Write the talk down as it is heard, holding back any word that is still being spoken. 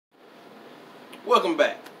Welcome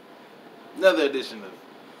back. Another edition of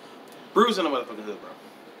Brews in the motherfucking hood, bro.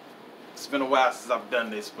 It's been a while since I've done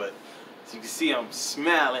this, but as you can see, I'm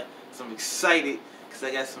smiling, so I'm excited because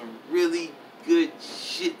I got some really good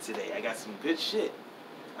shit today. I got some good shit.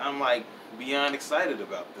 I'm like beyond excited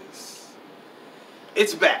about this.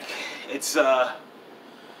 It's back. It's a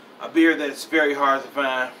beer that's very hard to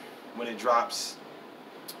find when it drops.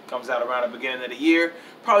 Comes out around the beginning of the year.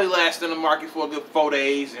 Probably lasts in the market for a good 4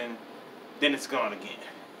 days, and then it's gone again.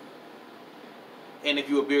 And if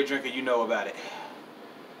you're a beer drinker, you know about it.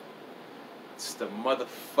 It's the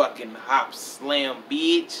motherfucking Hopslam,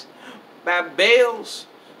 bitch. By Bales.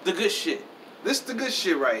 The good shit. This is the good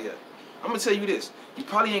shit right here. I'm going to tell you this. You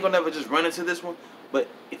probably ain't going to never just run into this one. But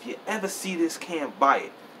if you ever see this can, buy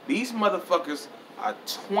it. These motherfuckers are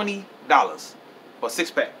 $20 for a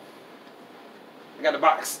 6-pack. I got the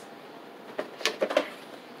box.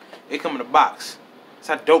 It come in a box. That's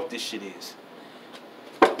how dope this shit is.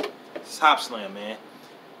 It's Hopslam, man.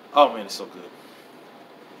 Oh man, it's so good.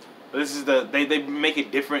 But this is they make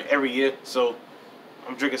it different every year, so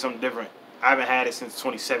I'm drinking something different. I haven't had it since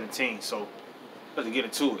 2017, so let's get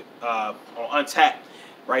into it. On Untappd,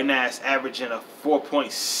 right now it's averaging a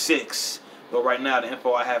 4.6. But right now the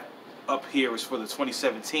info I have up here is for the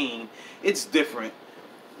 2017. It's different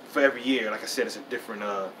for every year. Like I said, it's a different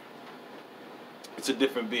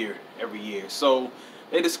beer every year. So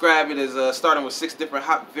they describe it as starting with 6 different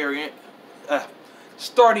hop variant.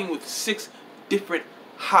 Starting with 6 different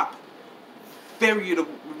hop variant.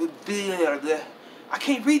 I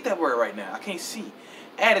can't read that word right now. I can't see.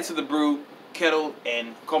 Added to the brew kettle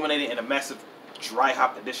and culminating in a massive dry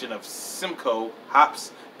hop edition of Simcoe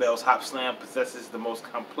hops. Bell's Hopslam possesses the most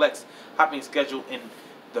complex hopping schedule in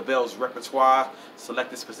the Bell's repertoire,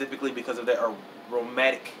 selected specifically because of their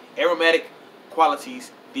aromatic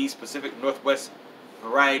qualities. These Pacific Northwest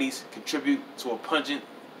varieties contribute to a pungent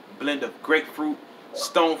blend of grapefruit,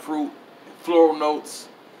 stone fruit, and floral notes,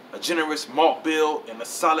 a generous malt bill, and a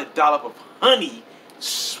solid dollop of honey.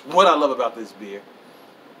 What I love about this beer.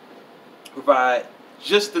 Provide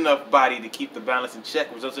just enough body to keep the balance in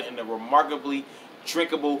check, resulting in a remarkably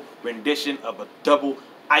drinkable rendition of a double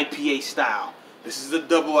IPA style. This is a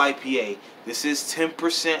double IPA. This is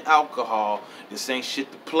 10% alcohol. This ain't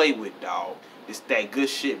shit to play with, dog. It's that good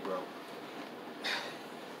shit, bro.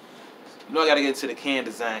 You know I gotta get into the can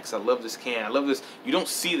design because I love this can. I love this. You don't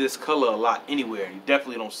see this color a lot anywhere. You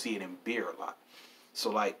definitely don't see it in beer a lot. So,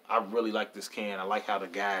 like, I really like this can. I like how the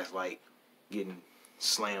guys, like, getting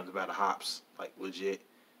slammed by the hops. Like, legit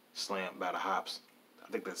slammed by the hops. I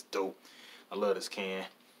think that's dope. I love this can.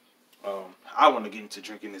 I want to get into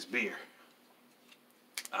drinking this beer.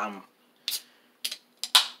 I'm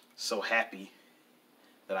so happy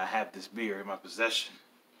that I have this beer in my possession.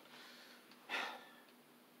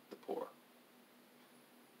 The pour.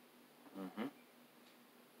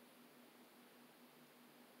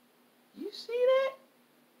 You see that?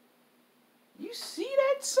 You see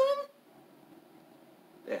that, son?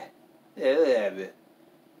 Yeah, look at that bit.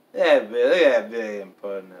 Look at that bit. I'm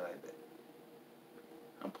putting it like that.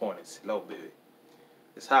 I'm pouring it slow, baby.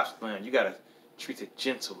 This Hopslam, you gotta treat it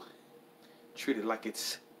gentle. Treat it like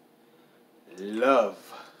it's love.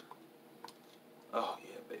 Oh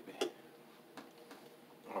yeah, baby.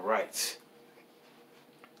 All right.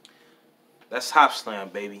 That's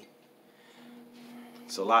Hopslam, baby.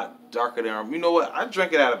 It's a lot darker than, you know what? I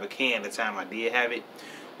drank it out of a can the time I did have it.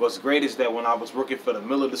 What's great is that when I was working for the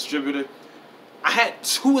Miller distributor, I had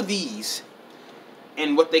 2 of these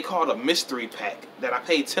in what they called a mystery pack that I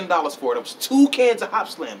paid $10 for. There was 2 cans of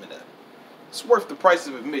Hopslam in there. It's worth the price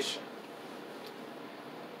of admission.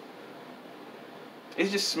 It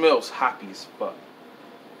just smells hoppy as fuck.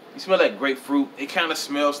 You smell that grapefruit. It kind of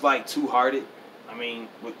smells like Two Hearted. I mean,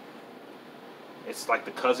 it's like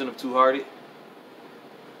the cousin of Two Hearted.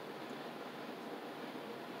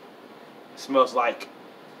 It smells like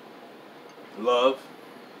love.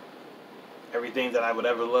 Everything that I would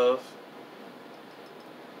ever love.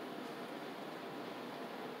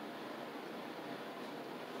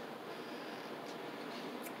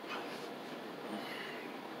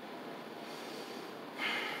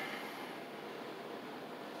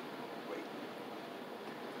 Wait.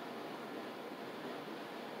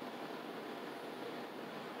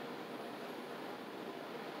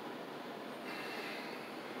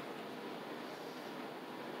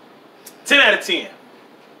 Ten out of 10.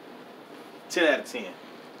 10 out of 10.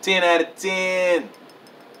 10 out of 10.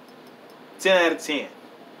 10 out of 10.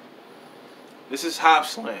 This is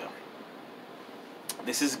Hopslam.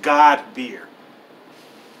 This is God beer.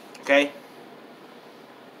 Okay?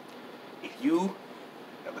 If you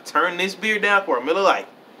ever turn this beer down for a Miller Lite,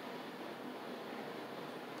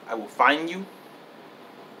 I will find you,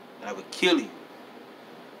 and I will kill you.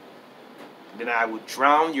 And then I will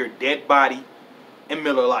drown your dead body in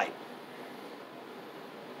Miller Lite.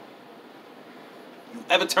 You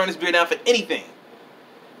ever turn this beer down for anything?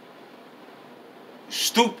 You're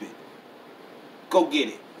stupid. Go get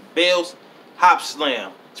it. Bell's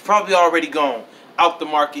Hopslam. It's probably already gone. Out the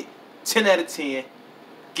market. 10 out of 10.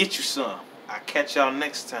 Get you some. I'll catch y'all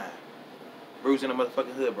next time. Brews in the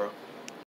motherfucking hood, bro.